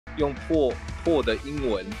用破的英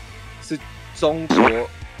文，是中国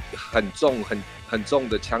很重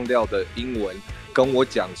的腔调的英文，跟我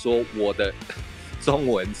讲说我的中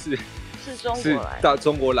文是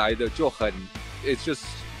中国来的，就很就是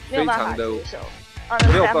非常的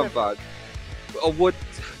没有办法，我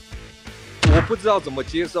不知道怎么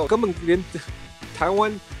接受，根本连台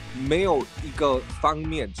湾没有一个方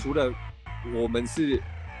面，除了我们是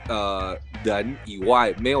人以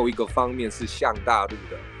外，没有一个方面是像大陆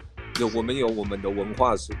的。我们有我们的文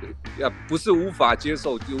化，不是无法接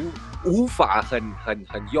受，无法很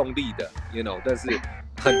用力的 但是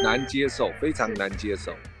很难接受，非常难接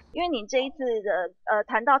受。因为你这一次的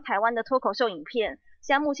谈到台湾的脱口秀影片，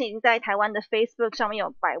现在目前已经在台湾的 Facebook 上面有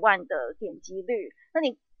100万的点击率。那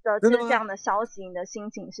你得知这样的消息，你的心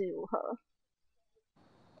情是如何？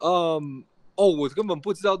我根本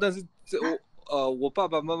不知道，但是我爸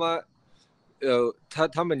爸妈妈，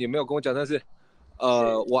他们也没有跟我讲，但是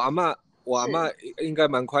我阿嬷应该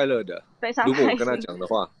蛮快乐的，非常开心。如果我跟他讲的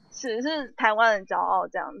话，是台湾人骄傲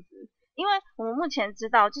这样子。因为我们目前知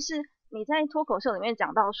道，就是你在脱口秀里面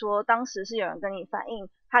讲到说，当时是有人跟你反映，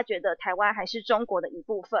他觉得台湾还是中国的一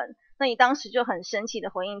部分。那你当时就很生气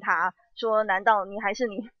的回应他说：“难道你还是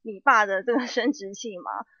你爸的这个生殖器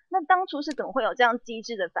吗？”那当初是怎么会有这样机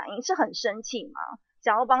智的反应？是很生气吗？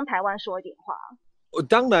想要帮台湾说一点话？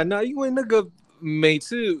当然啦，因为那个每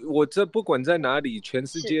次我不管在哪里，全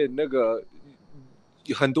世界那个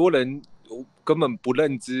很多人根本不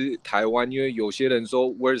认知台湾，因为有些人说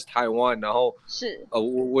Where's Taiwan， 然后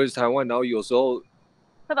Where's Taiwan， 然后有时候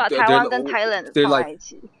会把台湾跟 Thailand 放在一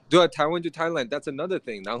起。对，台湾就 Thailand，that's another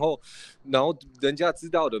thing。然后人家知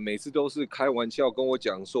道的，每次都是开玩笑跟我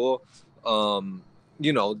讲说，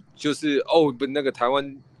就是那个台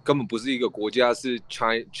湾根本不是一个国家，是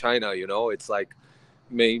China，it's like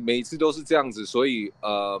每一次都是这样子，所以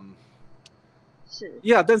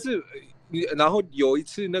但是然后有一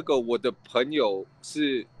次那个我的朋友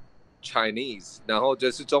是 Chinese， 然后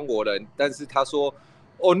就是中国人，但是他说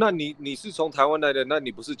那你是从台湾来的，那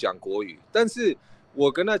你不是讲国语？但是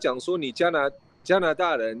我跟他讲说，你加拿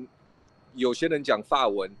大人有些人讲法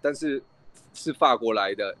文，但是是法国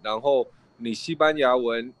来的，然后你西班牙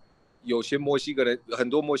文，有些很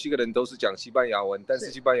多墨西哥人都是讲西班牙文，但是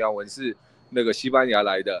西班牙文是那个西班牙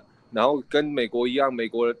来的，然后跟美国一样，美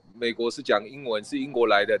国是讲英文，是英国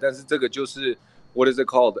来的，但是这个就是 what is it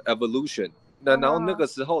called evolution。然后那个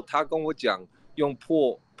时候他跟我讲，用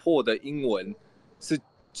破的英文是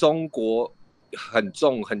中国很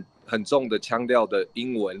重的腔调的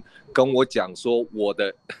英文，跟我讲说我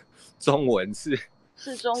的中文是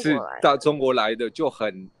中国来的，就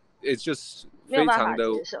很就是非常的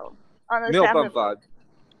没有办法，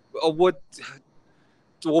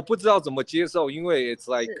我不知道怎么接受，因为 it's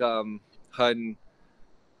like 很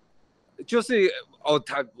就是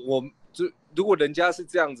如果人家是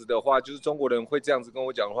这样子的话，就是中国人会这样子跟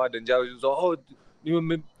我讲的话，人家就说你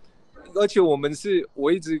们而且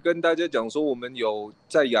我一直跟大家讲说，我们有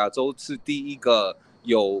在亚洲是第一个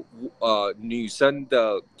有女生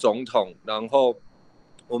的总统，然后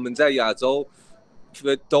我们在亚洲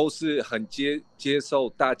都是很接受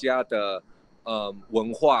大家的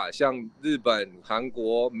文化，像日本、韩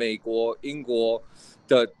国、美国、英国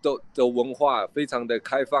的文化非常的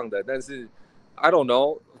开放的，但是 I don't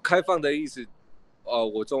know 开放的意思，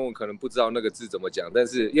我中文可能不知道那个字怎么讲，但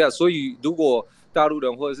是所以如果大陆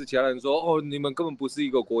人或者是其他人说你们根本不是一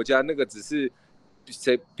个国家，那个只是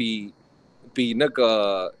比那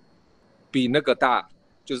个大，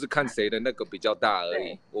就是看谁的那个比较大而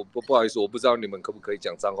已。我不好意思，我不知道你们可不可以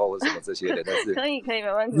讲脏话或者什么这些的，但是可以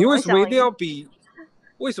没问题。你为什么一定要比？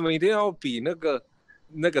为什么一定要比那个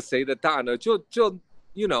谁的大呢？就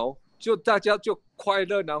就大家就快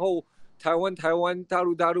乐，然后台湾，大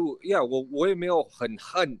陆我也没有很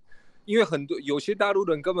恨，因为有些大陆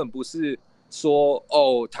人根本不是说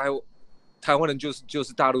台湾人就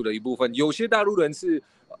是大陆的一部分，有些大陆人是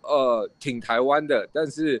挺台湾的，但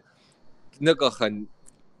是那个很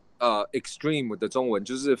extreme 的中文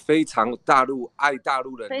就是非常爱大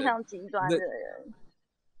陆人的，非常极端的人。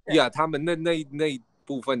他们那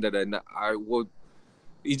部分的人呢，我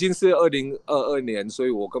已经是2022年，所以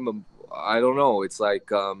我根本 I don't know. It's like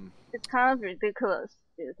it's kind of ridiculous.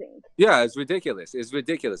 Do you think? Yeah, it's ridiculous. It's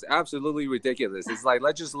ridiculous. Absolutely ridiculous. It's like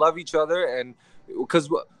let's just love each other, and because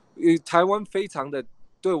台湾非常的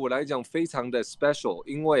对我来讲非常的 special，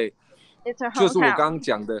 因为就是我刚刚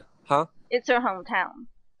讲的It's your hometown.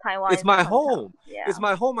 Taiwan. It's my home. Yeah. It's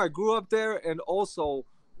my home. I grew up there, and also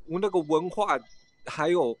我那个文化还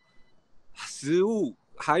有食物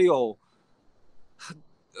还有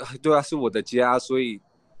对啊，是我的家，所以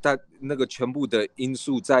那个全部的因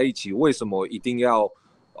素在一起，为什么一定要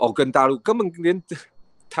跟大陆根本连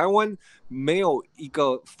台湾没有一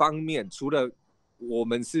个方面，除了我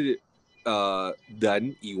们是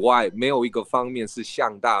人以外，没有一个方面是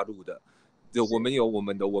像大陆的。就我们有我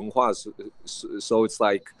们的文化，so it's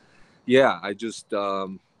like yeah I just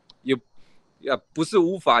也不是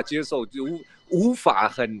无法接受，就无法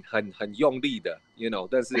很用力的 you know，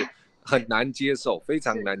 但是很难接受，非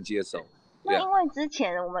常难接受。那因为之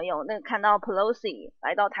前我们有看到 Pelosi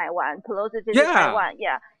来到台湾 ，Pelosi 这次台湾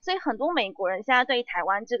 ，yeah， 所以很多美国人现在对台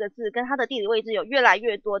湾这个字跟它的地理位置有越来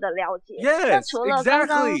越多的了解。Yes， 那除了刚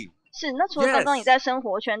刚 exactly， 那除了刚刚你在生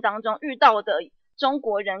活圈当中遇到的中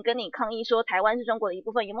国人跟你抗议说台湾是中国的一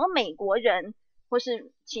部分，有没有美国人或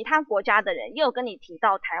是其他国家的人也有跟你提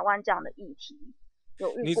到台湾这样的议题？有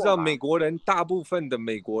遇过吗？你知道美国人大部分的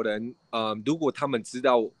美国人，如果他们知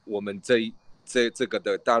道我们这个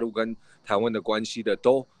的大陆跟台湾的关系的，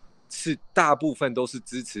大部分都是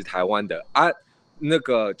支持台湾的啊。那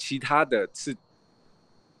个其他的是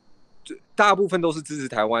大部分都是支持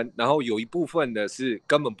台湾，然后有一部分的是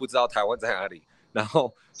根本不知道台湾在哪里。然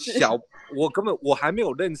后我还没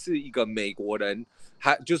有认识一个美国人，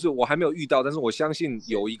就是我还没有遇到，但是我相信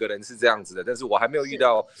有一个人是这样子的，但是我还没有遇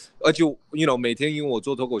到。而且每天因为我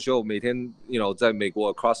做脱口秀，每天在美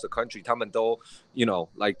国 across the country， 他们都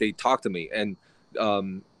like they talk to me and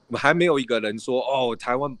还没有一个人说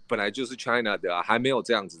台湾本来就是 China 的啊，还没有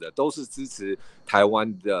这样子的，都是支持台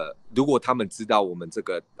湾的。如果他们知道我们这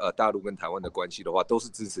个大陆跟台湾的关系的话，都是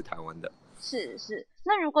支持台湾的。是，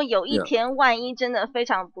那如果有一天万一真的非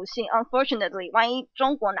常不幸 unfortunately 万一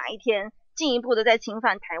中国哪一天进一步的在侵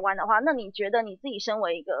犯台湾的话，那你觉得你自己身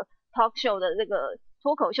为一个 talk show 的这个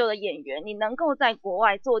脱口秀的演员，你能够在国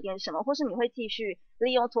外做点什么，或是你会继续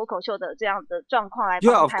利用脱口秀的这样的状况来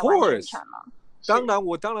帮台湾宣传吗？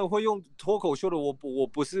我当然会用脱口秀的。我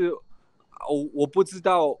不是我不知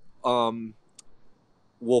道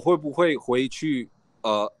我会不会回去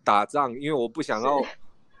打仗，因为我不想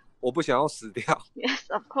要死掉。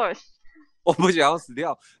Yes, of course。我不想要死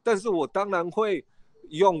掉，但是我当然会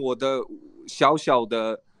用我的小小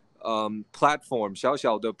的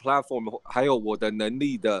platform，还有我的能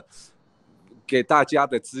力的给大家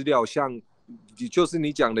的资料，就是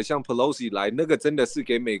你讲的像 Pelosi 来，那个真的是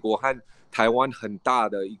给美国和台湾很大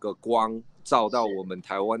的一个光，照到我们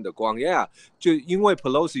台湾的光。Yeah， 就因为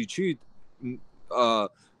Pelosi 去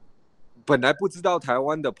本来不知道台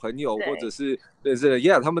湾的朋友或者是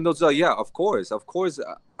yeah， 他们都知道 yeah of course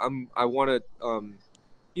I want to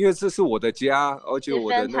因为这是我的家，而且我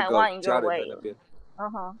的那个家人在那边。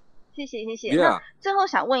谢谢。Yeah。那最后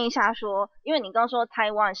想问一下说，因为你刚说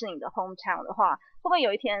台湾是你的 hometown 的话，会不会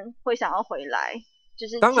有一天会想要回来，就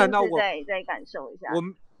是亲自再感受一下？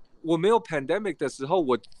我没有 pandemic 的时候，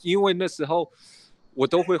因为那时候我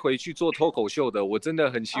都会回去做脱口秀的，我真的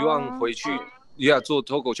很希望回去做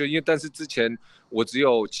脱口秀，但是之前我只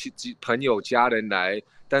有朋友家人来，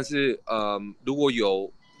但是如果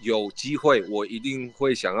有机会，我一定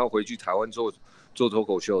会想要回去台湾做脱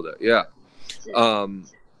口秀的。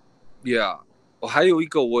Yeah，还有一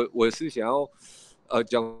个我是想要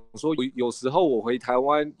讲说，有时候我回台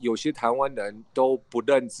湾，有些台湾人都不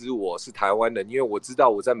认知我是台湾人，因为我知道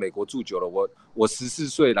我在美国住久了，我14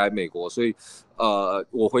岁来美国，所以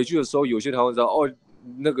我回去的时候，有些台湾人说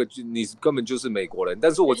那个你根本就是美国人。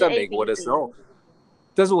但是我在美国的时候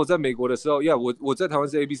，yeah， 我在台湾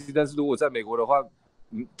是 ABC， 但是如果在美国的话，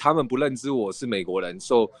他们不认知我是美国人，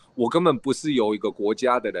所以我根本不是有一个国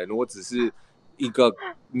家的人，我只是一个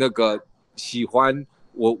那个喜欢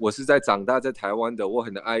我是在长大在台湾的，我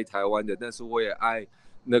很爱台湾的，但是我也爱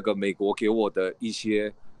那个美国给我的一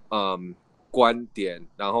些观点，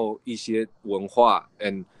然后一些文化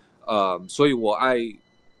所以我爱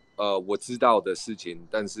我知道的事情，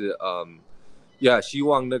但是希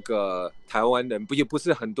望那个台湾人也不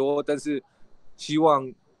是很多，但是希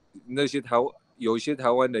望那些有一些台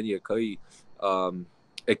湾人也可以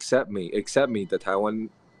accept me 的台湾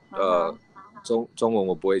中文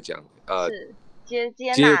我不会讲是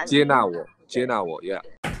接纳我 yeah。